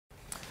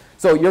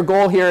So your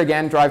goal here,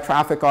 again, drive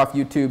traffic off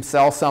YouTube,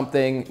 sell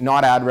something,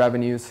 not ad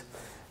revenues.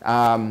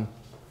 In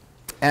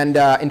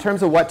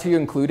terms of what to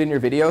include in your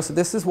video, so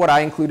this is what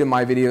I include in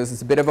my videos.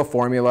 It's a bit of a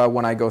formula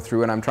when I go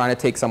through and I'm trying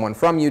to take someone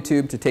from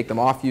YouTube to take them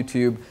off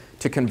YouTube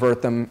to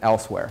convert them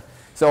elsewhere.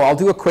 So I'll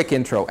do a quick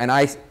intro. And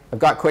I've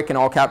got quick in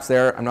all caps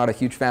there. I'm not a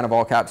huge fan of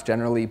all caps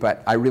generally,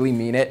 but I really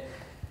mean it.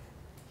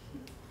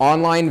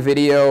 Online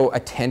video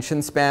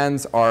attention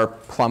spans are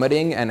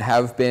plummeting and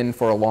have been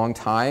for a long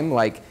time.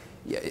 Like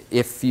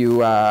if you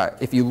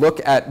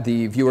look at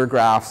the viewer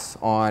graphs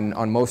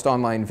on most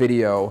online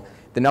video,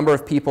 the number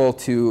of people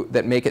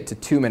that make it to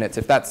 2 minutes,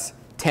 if that's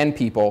 10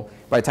 people,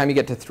 by the time you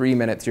get to 3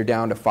 minutes, you're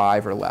down to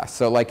 5 or less.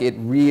 So like it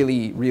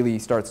really, really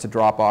starts to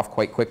drop off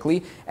quite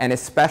quickly. And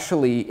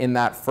especially in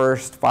that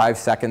first 5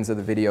 seconds of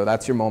the video,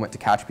 that's your moment to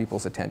catch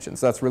people's attention.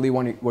 So that's really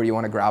where you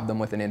want to grab them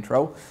with an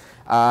intro.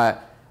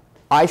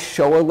 I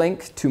show a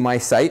link to my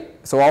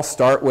site. So I'll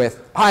start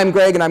with, hi, I'm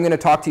Greg, and I'm going to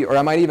talk to you. Or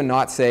I might even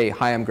not say,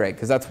 hi, I'm Greg,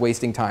 because that's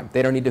wasting time.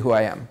 They don't need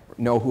to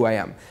know who I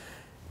am.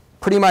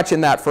 Pretty much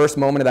in that first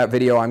moment of that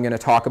video, I'm going to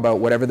talk about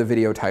whatever the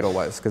video title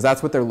was, because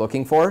that's what they're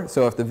looking for.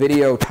 So if the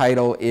video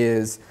title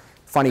is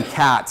funny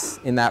cats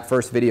in that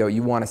first video,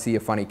 you want to see a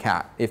funny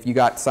cat. If you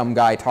got some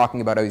guy talking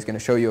about how he's going to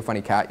show you a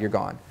funny cat, you're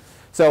gone.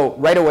 So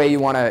right away, you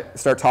want to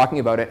start talking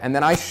about it. And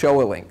then I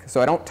show a link.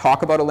 So I don't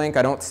talk about a link.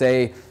 I don't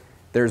say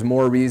there's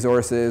more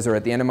resources, or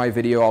at the end of my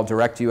video, I'll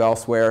direct you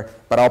elsewhere.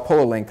 But I'll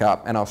pull a link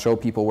up, and I'll show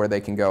people where they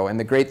can go. And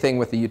the great thing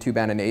with the YouTube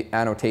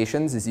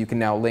annotations is you can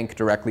now link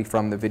directly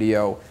from the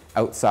video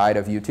outside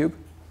of YouTube.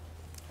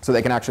 So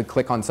they can actually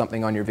click on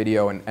something on your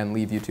video and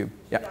leave YouTube.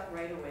 Yeah.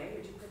 Right away,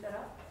 would you put that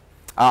up?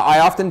 I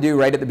often do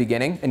right at the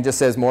beginning, and just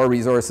says more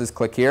resources,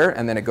 click here,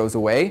 and then it goes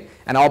away.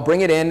 And I'll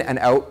bring it in and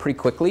out pretty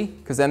quickly,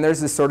 because then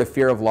there's this sort of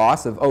fear of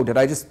loss of, oh, did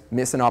I just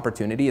miss an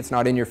opportunity? It's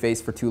not in your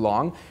face for too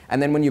long.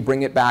 And then when you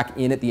bring it back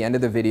in at the end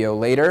of the video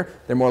later,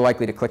 they're more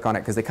likely to click on it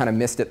because they kind of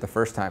missed it the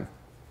first time.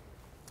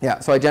 Yeah,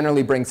 so I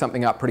generally bring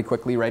something up pretty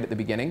quickly right at the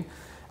beginning.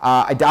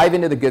 I dive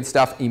into the good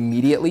stuff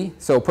immediately.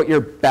 So put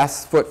your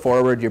best foot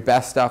forward, your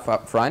best stuff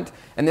up front.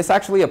 And this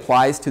actually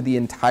applies to the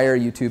entire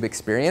YouTube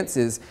experience.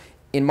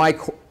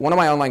 One of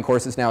my online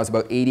courses now is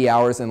about 80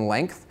 hours in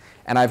length.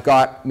 And I've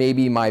got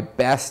maybe my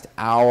best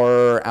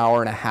hour,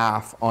 hour and a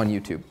half on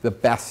YouTube, the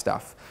best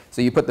stuff.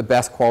 So you put the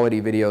best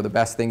quality video, the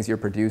best things you're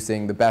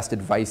producing, the best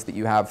advice that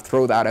you have,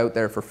 throw that out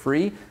there for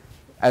free,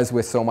 as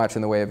with so much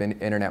in the way of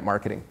internet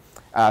marketing.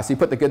 So you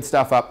put the good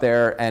stuff up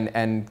there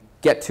and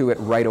get to it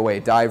right away,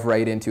 dive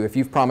right into. If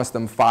you've promised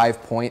them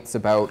 5 points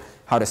about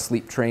how to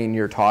sleep train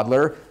your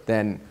toddler,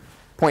 then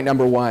point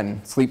number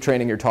 1, sleep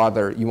training your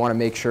toddler. You want to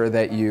make sure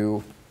that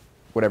you,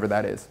 whatever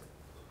that is.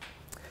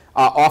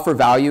 Offer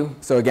value.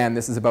 So again,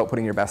 this is about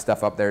putting your best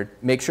stuff up there.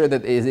 Make sure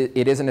that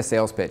it isn't a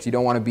sales pitch. You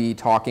don't want to be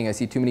talking. I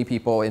see too many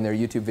people in their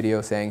YouTube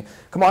videos saying,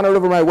 come on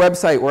over to my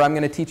website where I'm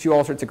going to teach you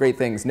all sorts of great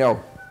things.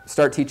 No,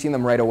 start teaching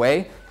them right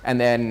away,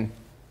 and then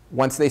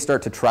once they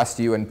start to trust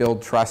you and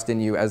build trust in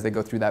you as they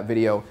go through that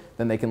video,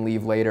 then they can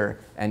leave later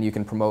and you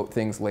can promote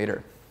things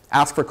later.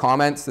 Ask for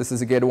comments. This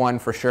is a good one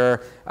for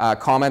sure.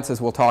 Comments,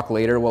 as we'll talk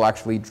later, will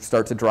actually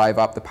start to drive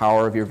up the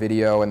power of your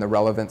video and the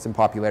relevance and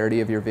popularity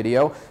of your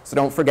video. So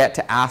don't forget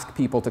to ask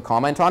people to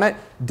comment on it.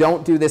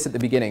 Don't do this at the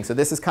beginning. So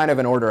this is kind of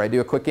an order. I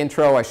do a quick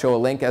intro. I show a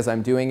link as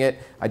I'm doing it.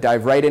 I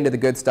dive right into the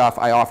good stuff.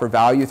 I offer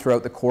value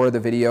throughout the core of the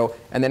video.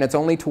 And then it's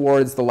only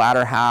towards the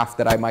latter half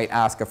that I might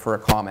ask for a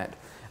comment.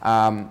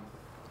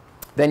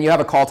 Then you have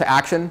a call to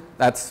action.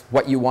 That's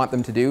what you want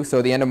them to do. So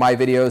at the end of my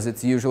videos,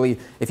 it's usually,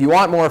 if you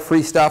want more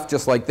free stuff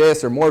just like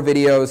this or more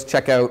videos,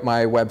 check out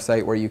my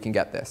website where you can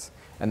get this.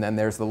 And then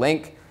there's the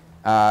link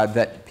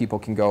that people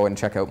can go and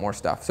check out more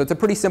stuff. So it's a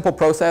pretty simple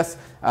process,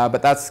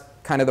 but that's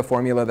kind of the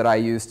formula that I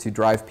use to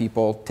drive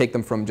people, take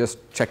them from just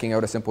checking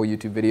out a simple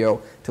YouTube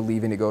video to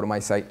leaving to go to my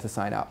site to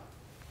sign up.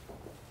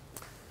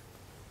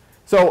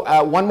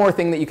 So one more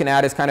thing that you can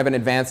add is kind of an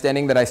advanced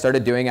ending that I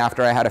started doing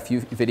after I had a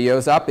few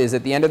videos up is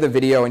at the end of the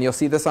video, and you'll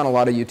see this on a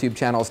lot of YouTube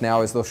channels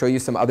now, is they'll show you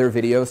some other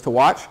videos to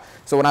watch.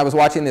 So when I was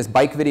watching this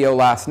bike video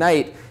last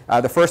night,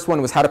 the first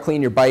one was how to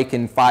clean your bike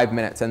in 5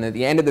 minutes. And at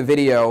the end of the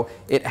video,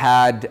 it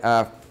had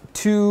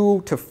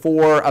 2 to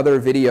 4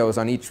 other videos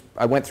on each.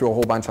 I went through a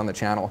whole bunch on the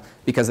channel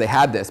because they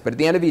had this. But at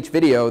the end of each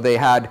video, they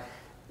had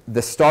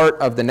the start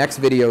of the next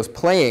videos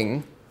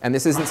playing. And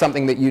this isn't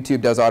something that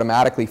YouTube does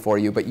automatically for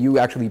you, but you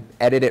actually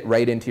edit it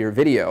right into your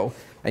video.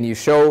 And you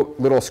show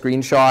little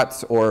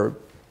screenshots or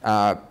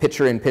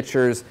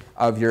picture-in-pictures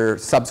of your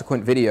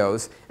subsequent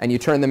videos, and you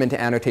turn them into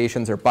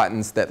annotations or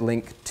buttons that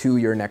link to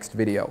your next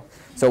video.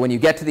 So when you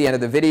get to the end of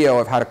the video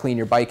of how to clean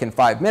your bike in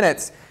 5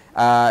 minutes,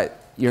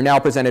 you're now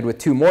presented with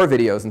 2 more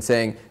videos and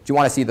saying, do you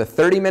want to see the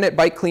 30-minute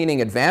bike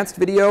cleaning advanced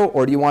video,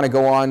 or do you want to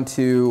go on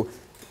to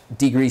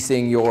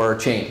degreasing your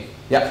chain?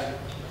 Yep.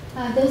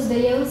 Those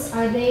videos,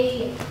 are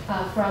they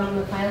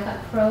from Final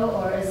Cut Pro,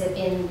 or is it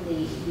in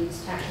the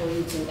actual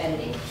YouTube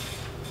editing?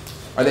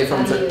 Are they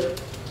from?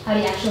 How do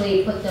you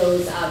actually put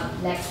those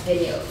next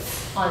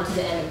videos onto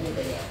the end of your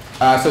video?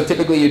 So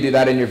typically you do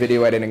that in your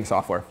video editing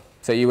software.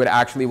 So you would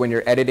actually, when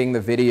you're editing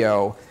the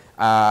video,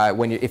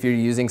 If you're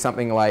using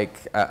something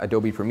like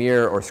Adobe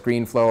Premiere or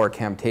ScreenFlow or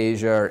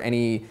Camtasia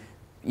or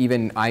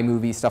even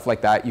iMovie, stuff like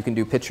that, you can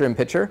do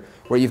picture-in-picture,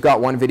 where you've got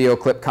one video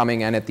clip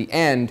coming, and at the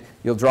end,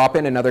 you'll drop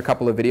in another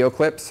couple of video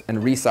clips and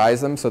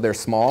resize them so they're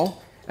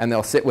small, and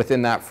they'll sit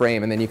within that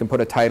frame, and then you can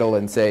put a title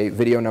and say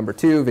video number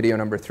 2, video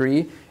number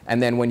 3, and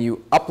then when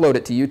you upload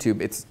it to YouTube,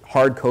 it's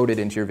hard-coded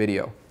into your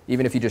video.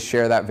 Even if you just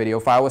share that video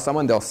file with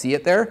someone, they'll see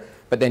it there,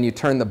 but then you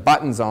turn the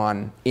buttons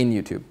on in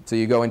YouTube. So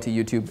you go into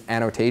YouTube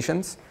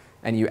annotations,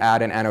 and you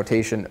add an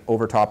annotation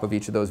over top of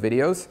each of those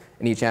videos,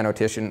 and each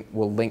annotation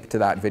will link to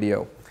that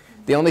video.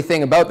 The only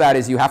thing about that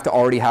is you have to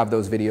already have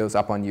those videos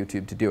up on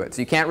YouTube to do it.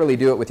 So you can't really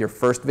do it with your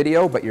first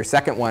video, but your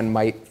second one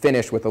might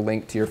finish with a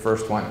link to your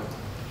first one.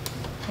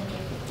 Thank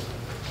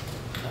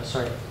you.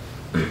 Sorry.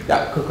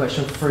 Yeah. Quick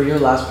question. For your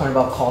last point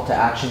about call to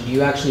action, do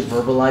you actually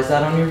verbalize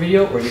that on your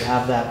video, or you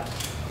have that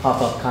pop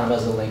up kind of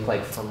as a link,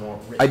 like for more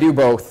written? I do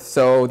both.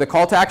 So the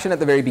call to action at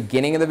the very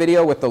beginning of the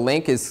video with the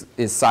link is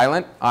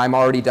silent. I'm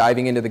already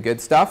diving into the good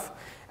stuff.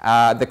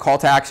 The call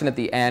to action at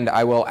the end,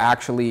 I'll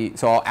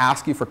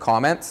ask you for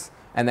comments,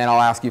 and then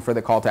I'll ask you for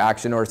the call to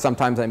action, or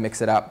sometimes I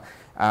mix it up.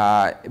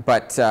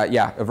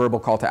 Yeah, a verbal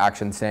call to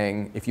action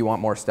saying if you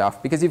want more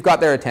stuff, because you've got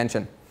their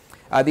attention.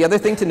 The other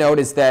thing to note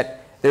is that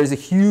there's a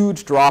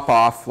huge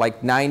drop-off,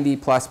 like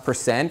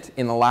 90+%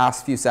 in the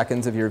last few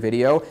seconds of your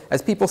video.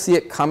 As people see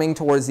it coming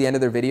towards the end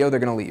of their video, they're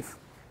going to leave,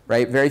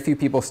 right? Very few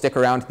people stick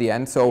around to the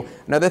end. So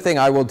another thing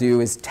I will do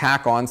is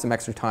tack on some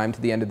extra time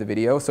to the end of the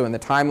video. So in the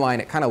timeline,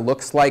 it kind of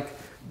looks like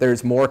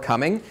there's more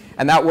coming.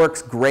 And that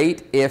works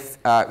great if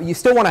you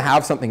still want to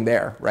have something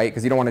there, right?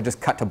 Because you don't want to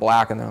just cut to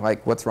black and they're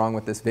like, what's wrong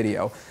with this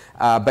video?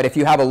 But if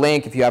you have a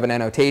link, if you have an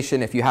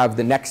annotation, if you have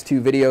the next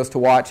 2 videos to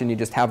watch and you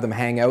just have them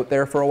hang out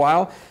there for a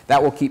while,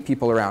 that will keep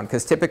people around.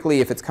 Because typically,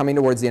 if it's coming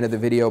towards the end of the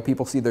video,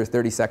 people see there's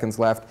 30 seconds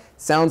left,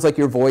 sounds like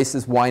your voice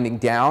is winding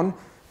down,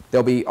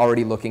 they'll be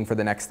already looking for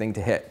the next thing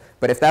to hit.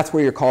 But if that's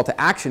where your call to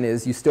action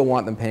is, you still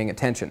want them paying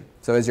attention.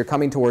 So as you're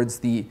coming towards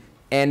the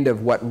end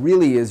of what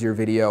really is your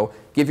video,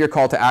 give your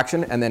call to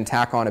action and then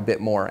tack on a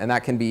bit more. And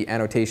that can be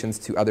annotations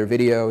to other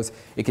videos.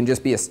 It can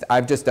just be,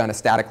 I've just done a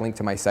static link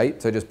to my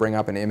site. So just bring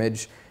up an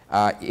image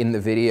in the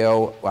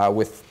video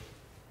with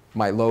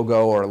my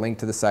logo or a link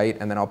to the site,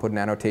 and then I'll put an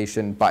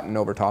annotation button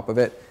over top of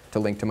it to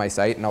link to my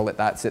site, and I'll let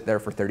that sit there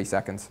for 30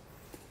 seconds.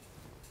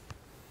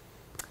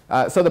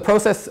 So the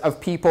process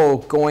of people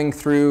going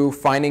through,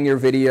 finding your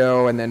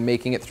video, and then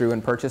making it through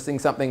and purchasing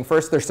something,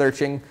 first they're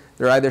searching.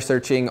 They're either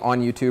searching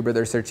on YouTube or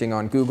they're searching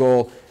on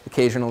Google,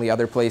 occasionally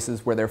other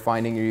places where they're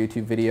finding your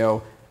YouTube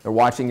video. They're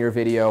watching your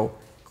video.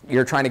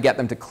 You're trying to get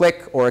them to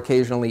click or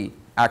occasionally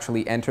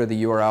actually enter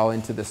the URL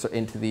into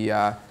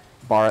the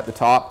bar at the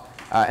top.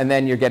 And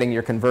then you're getting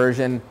your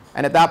conversion.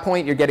 And at that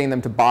point, you're getting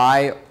them to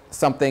buy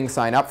something,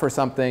 sign up for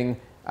something,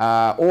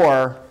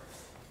 or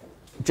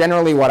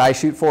generally what I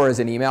shoot for is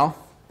an email.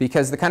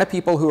 Because the kind of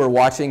people who are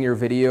watching your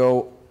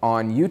video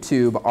on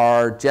YouTube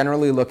are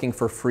generally looking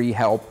for free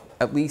help,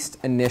 at least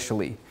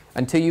initially,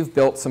 until you've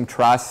built some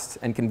trust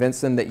and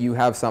convinced them that you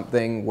have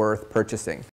something worth purchasing.